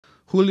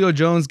Julio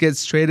Jones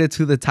gets traded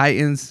to the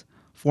Titans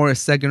for a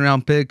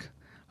second-round pick,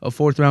 a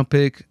fourth-round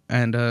pick,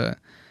 and the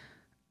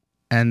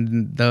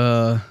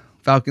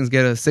Falcons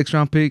get a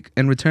sixth-round pick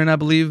in return, I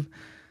believe.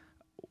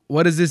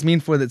 What does this mean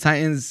for the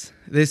Titans?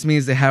 This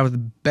means they have the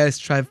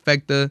best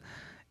trifecta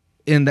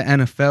in the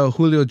NFL.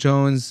 Julio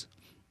Jones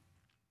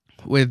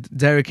with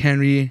Derrick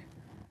Henry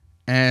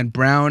and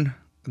Brown.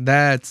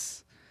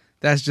 That's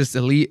just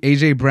elite.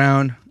 A.J.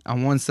 Brown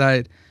on one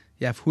side.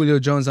 You have Julio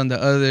Jones on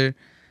the other.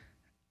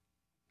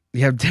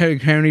 You have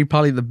Derrick Henry,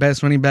 probably the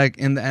best running back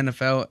in the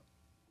NFL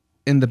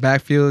in the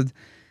backfield.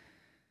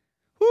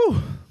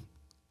 Whew.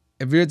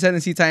 If you're a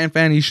Tennessee Titan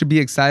fan, you should be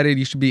excited.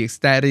 You should be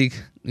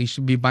ecstatic. You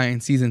should be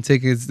buying season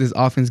tickets. This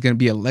offense is going to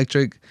be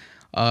electric.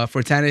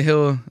 For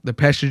Tannehill, the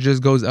pressure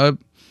just goes up.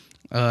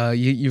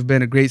 You've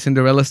been a great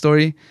Cinderella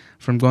story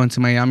from going to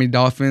Miami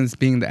Dolphins,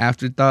 being the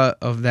afterthought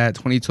of that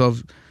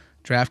 2012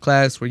 draft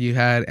class where you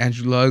had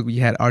Andrew Luck,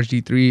 you had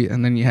RG3,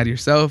 and then you had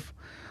yourself.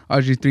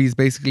 RG3 is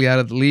basically out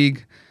of the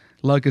league.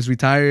 Luck is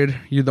retired.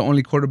 You're the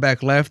only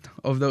quarterback left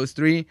of those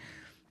three.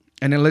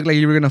 And it looked like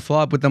you were going to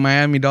flop with the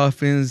Miami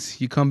Dolphins.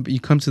 You come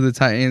to the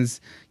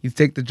Titans. You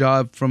take the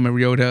job from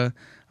Mariota.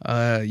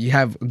 You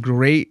have a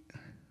great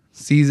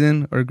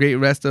season or a great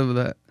rest of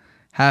the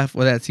half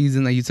of that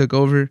season that you took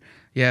over.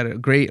 You had a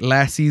great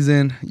last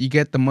season. You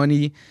get the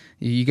money.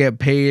 You get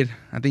paid.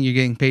 I think you're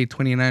getting paid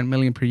 $29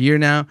 million per year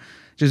now.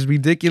 Just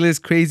ridiculous,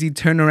 crazy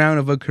turnaround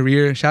of a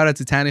career. Shout out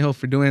to Tannehill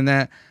for doing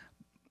that,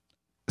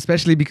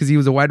 especially because he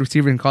was a wide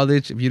receiver in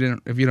college. If you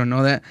don't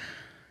know that.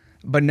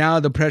 But now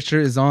the pressure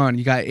is on.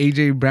 You got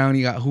A.J. Brown,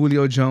 you got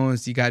Julio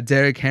Jones, you got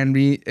Derrick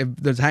Henry. If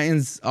the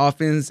Titans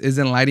offense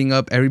isn't lighting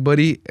up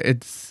everybody,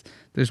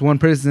 there's one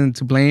person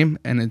to blame,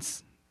 and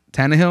it's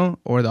Tannehill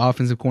or the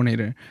offensive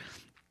coordinator.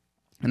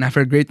 And I've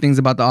heard great things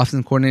about the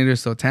offensive coordinator,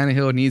 so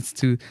Tannehill needs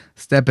to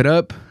step it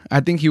up. I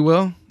think he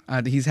will.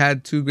 He's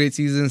had 2 great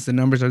seasons. The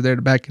numbers are there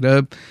to back it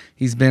up.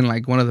 He's been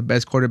like one of the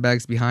best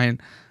quarterbacks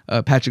behind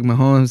Patrick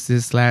Mahomes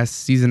this last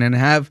season and a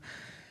half.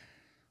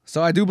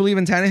 So I do believe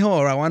in Tannehill,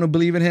 or I want to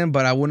believe in him,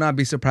 but I will not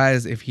be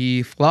surprised if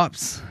he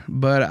flops.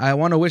 But I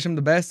want to wish him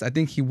the best. I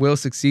think he will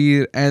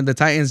succeed. And the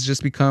Titans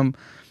just become,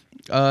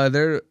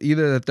 they're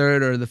either the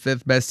 3rd or the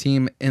 5th best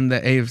team in the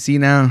AFC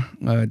now.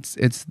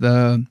 It's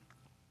the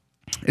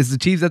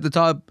Chiefs at the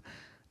top.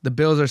 The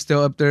Bills are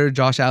still up there.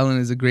 Josh Allen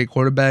is a great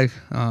quarterback,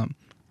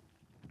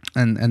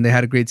 and they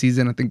had a great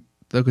season. I think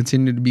they'll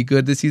continue to be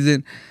good this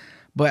season.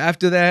 But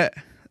after that,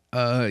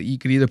 you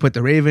could either put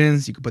the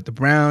Ravens, you could put the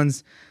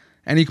Browns,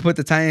 and you can put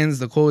the Titans,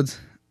 the Colts.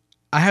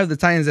 I have the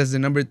Titans as the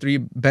number 3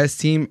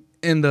 best team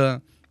in the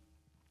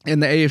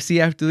AFC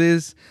after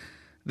this.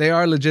 They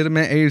are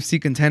legitimate AFC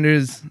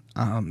contenders.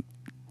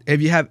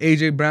 If you have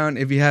A.J. Brown,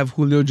 if you have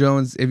Julio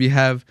Jones, if you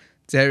have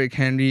Derrick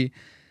Henry,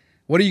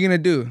 what are you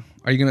going to do?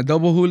 Are you going to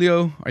double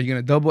Julio? Are you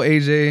going to double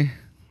A.J.?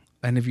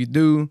 And if you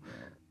do,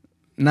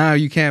 now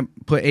you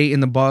can't put 8 in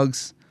the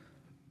box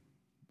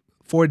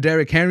for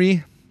Derrick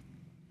Henry.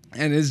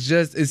 And it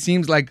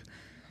seems like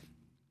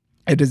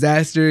a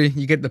disaster.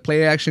 You get the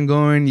play action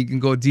going. You can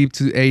go deep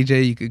to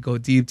AJ. You could go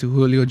deep to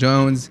Julio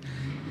Jones.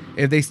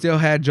 If they still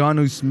had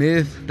Jonnu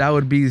Smith, that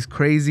would be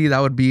crazy. That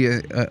would be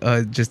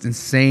a just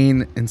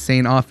insane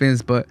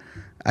offense. But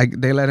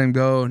they let him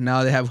go.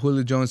 Now they have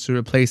Julio Jones to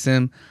replace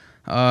him.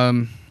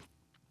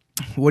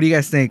 What do you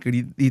guys think? Do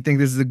you think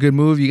this is a good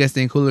move? You guys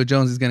think Julio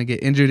Jones is going to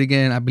get injured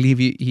again? I believe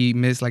he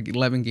missed like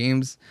 11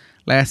 games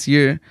last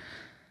year.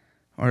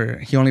 Or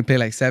he only played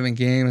like 7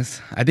 games.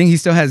 I think he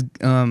still has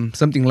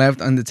something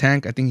left on the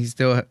tank. I think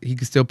he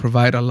can still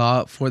provide a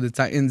lot for the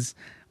Titans.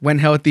 When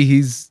healthy,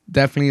 he's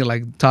definitely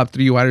like top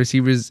 3 wide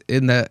receivers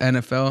in the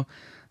NFL,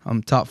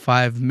 top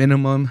 5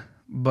 minimum.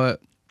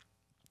 But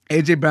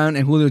A.J. Brown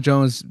and Julio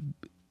Jones,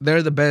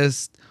 they're the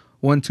best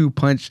 1-2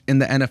 punch in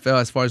the NFL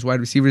as far as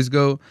wide receivers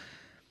go.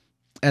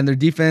 And their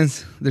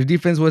defense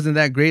wasn't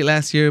that great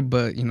last year,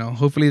 but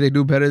hopefully they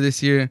do better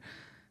this year.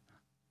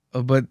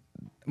 But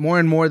more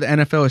and more, the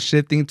NFL is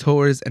shifting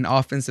towards an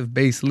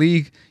offensive-based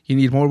league. You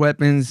need more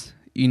weapons.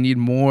 You need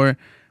more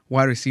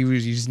wide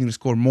receivers. You just need to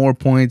score more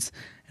points.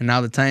 And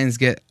now the Titans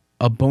get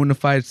a bona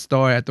fide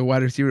star at the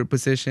wide receiver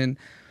position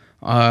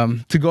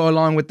to go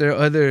along with their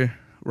other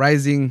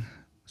rising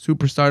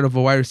superstar of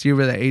a wide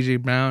receiver, that A.J.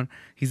 Brown.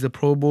 He's a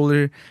Pro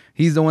Bowler.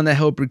 He's the one that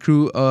helped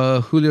recruit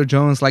Julio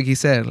Jones. Like he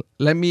said,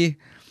 let me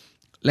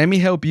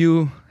help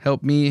you,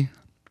 help me,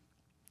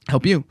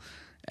 help you.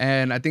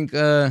 And I think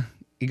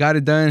he got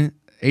it done.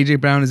 A.J.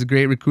 Brown is a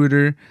great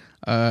recruiter.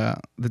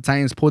 The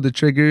Titans pulled the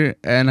trigger,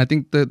 and I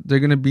think that they're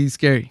going to be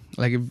scary.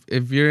 Like,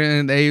 if you're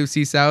in the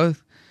AFC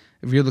South,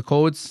 if you're the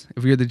Colts,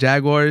 if you're the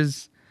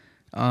Jaguars,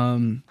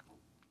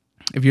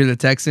 if you're the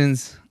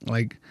Texans,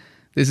 like,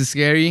 this is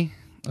scary.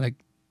 Like,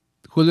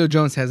 Julio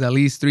Jones has at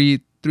least three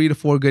to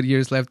 4 good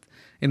years left,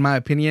 in my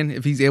opinion,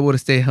 if he's able to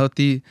stay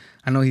healthy.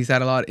 I know he's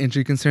had a lot of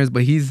injury concerns,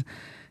 but he's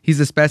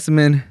a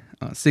specimen,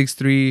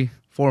 6'3",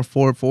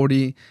 4'4",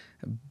 40,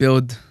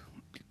 build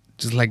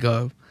just like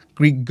a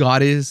Greek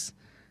goddess.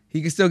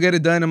 He can still get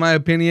it done, in my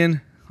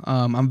opinion.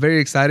 I'm very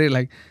excited.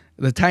 Like,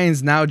 the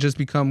Titans now just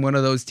become one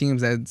of those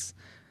teams that's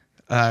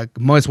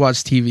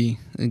must-watch TV.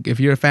 Like, if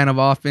you're a fan of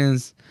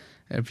offense,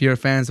 if you're a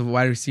fan of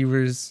wide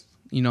receivers,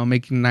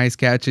 making nice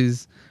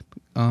catches,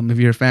 if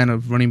you're a fan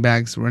of running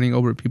backs running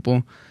over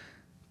people,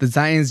 the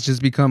Titans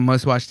just become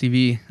must-watch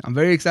TV. I'm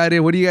very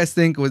excited. What do you guys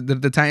think?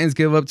 Did the Titans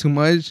give up too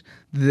much?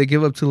 Did they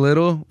give up too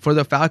little for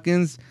the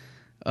Falcons?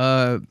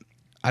 I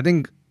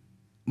think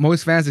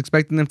most fans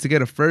expecting them to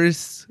get a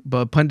first,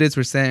 but pundits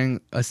were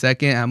saying a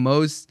second at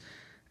most.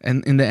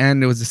 And in the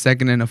end, it was a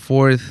second and a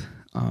fourth.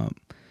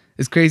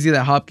 It's crazy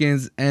that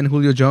Hopkins and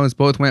Julio Jones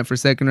both went for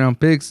second-round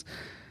picks.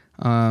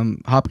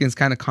 Hopkins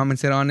kind of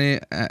commented on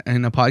it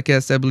in a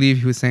podcast, I believe.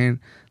 He was saying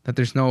that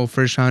there's no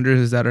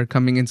first-rounders that are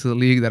coming into the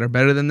league that are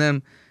better than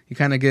them. He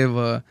kind of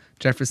gave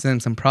Jefferson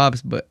some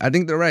props, but I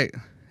think they're right.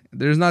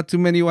 There's not too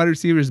many wide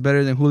receivers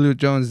better than Julio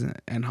Jones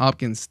and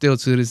Hopkins still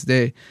to this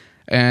day.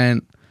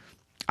 And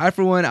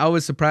for one, I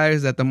was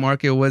surprised that the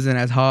market wasn't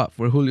as hot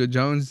for Julio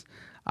Jones.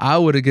 I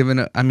would have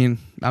given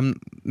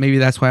maybe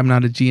that's why I'm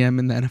not a GM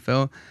in the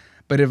NFL.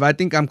 But if I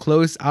think I'm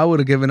close, I would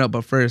have given up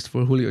a first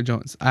for Julio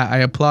Jones. I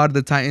applaud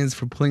the Titans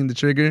for pulling the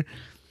trigger,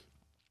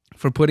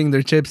 for putting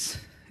their chips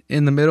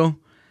in the middle.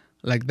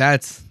 Like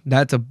that's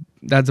a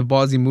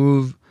ballsy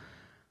move.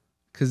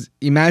 Because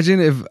imagine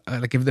if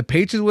the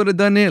Patriots would have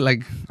done it.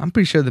 Like, I'm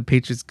pretty sure the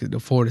Patriots could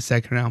afford a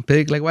second-round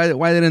pick. Like, why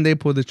didn't they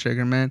pull the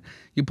trigger, man?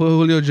 You put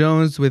Julio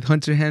Jones with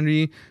Hunter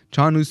Henry,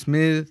 Jonnu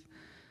Smith,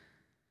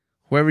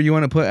 whoever you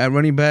want to put at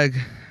running back,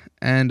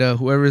 and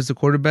whoever is the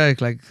quarterback.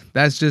 Like,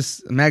 that's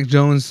just Mac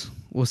Jones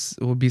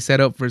will be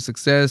set up for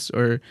success.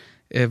 Or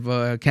if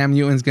Cam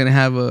Newton's gonna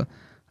have a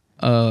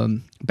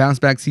bounce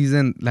back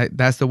season, like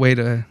that's the way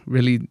to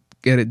really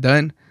get it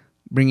done.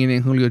 Bringing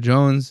in Julio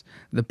Jones.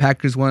 The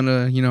Packers want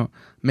to,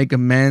 make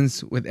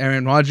amends with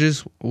Aaron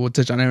Rodgers. We'll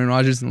touch on Aaron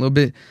Rodgers in a little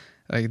bit.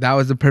 Like, that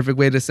was the perfect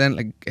way to send,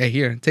 like, hey,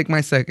 here, take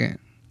my second.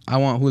 I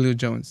want Julio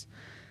Jones.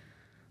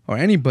 Or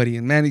anybody.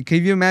 And, man,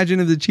 can you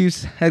imagine if the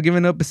Chiefs had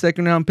given up a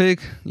second-round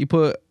pick? You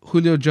put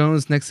Julio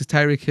Jones next to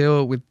Tyreek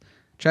Hill with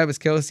Travis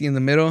Kelce in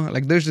the middle.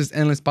 Like, there's just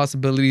endless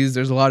possibilities.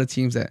 There's a lot of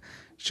teams that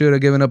should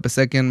have given up a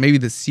second. Maybe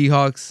the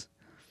Seahawks.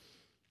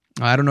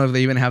 I don't know if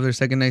they even have their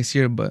second next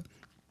year, but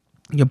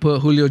you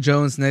put Julio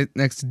Jones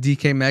next to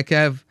DK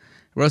Metcalf.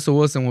 Russell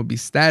Wilson will be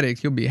static.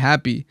 He'll be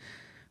happy.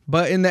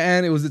 But in the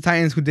end, it was the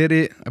Titans who did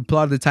it. I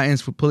applaud the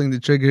Titans for pulling the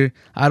trigger.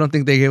 I don't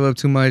think they gave up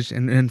too much.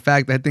 And in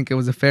fact, I think it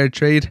was a fair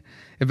trade.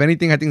 If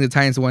anything, I think the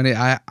Titans won it.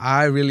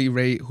 I really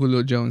rate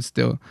Julio Jones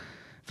still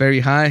very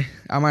high.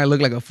 I might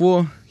look like a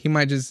fool. He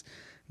might just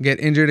get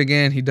injured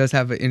again. He does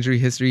have an injury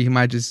history. He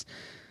might just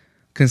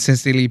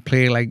consistently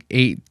play like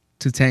 8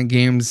 to 10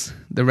 games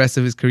the rest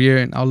of his career,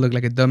 and I'll look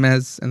like a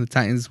dumbass, and the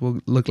Titans will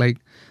look like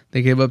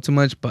they gave up too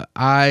much. But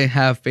I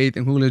have faith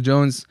in Julio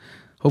Jones.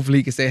 Hopefully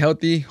he can stay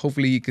healthy.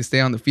 Hopefully he can stay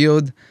on the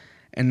field.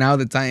 And now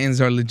the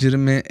Titans are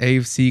legitimate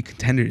AFC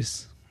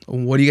contenders.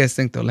 What do you guys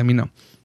think, though? Let me know.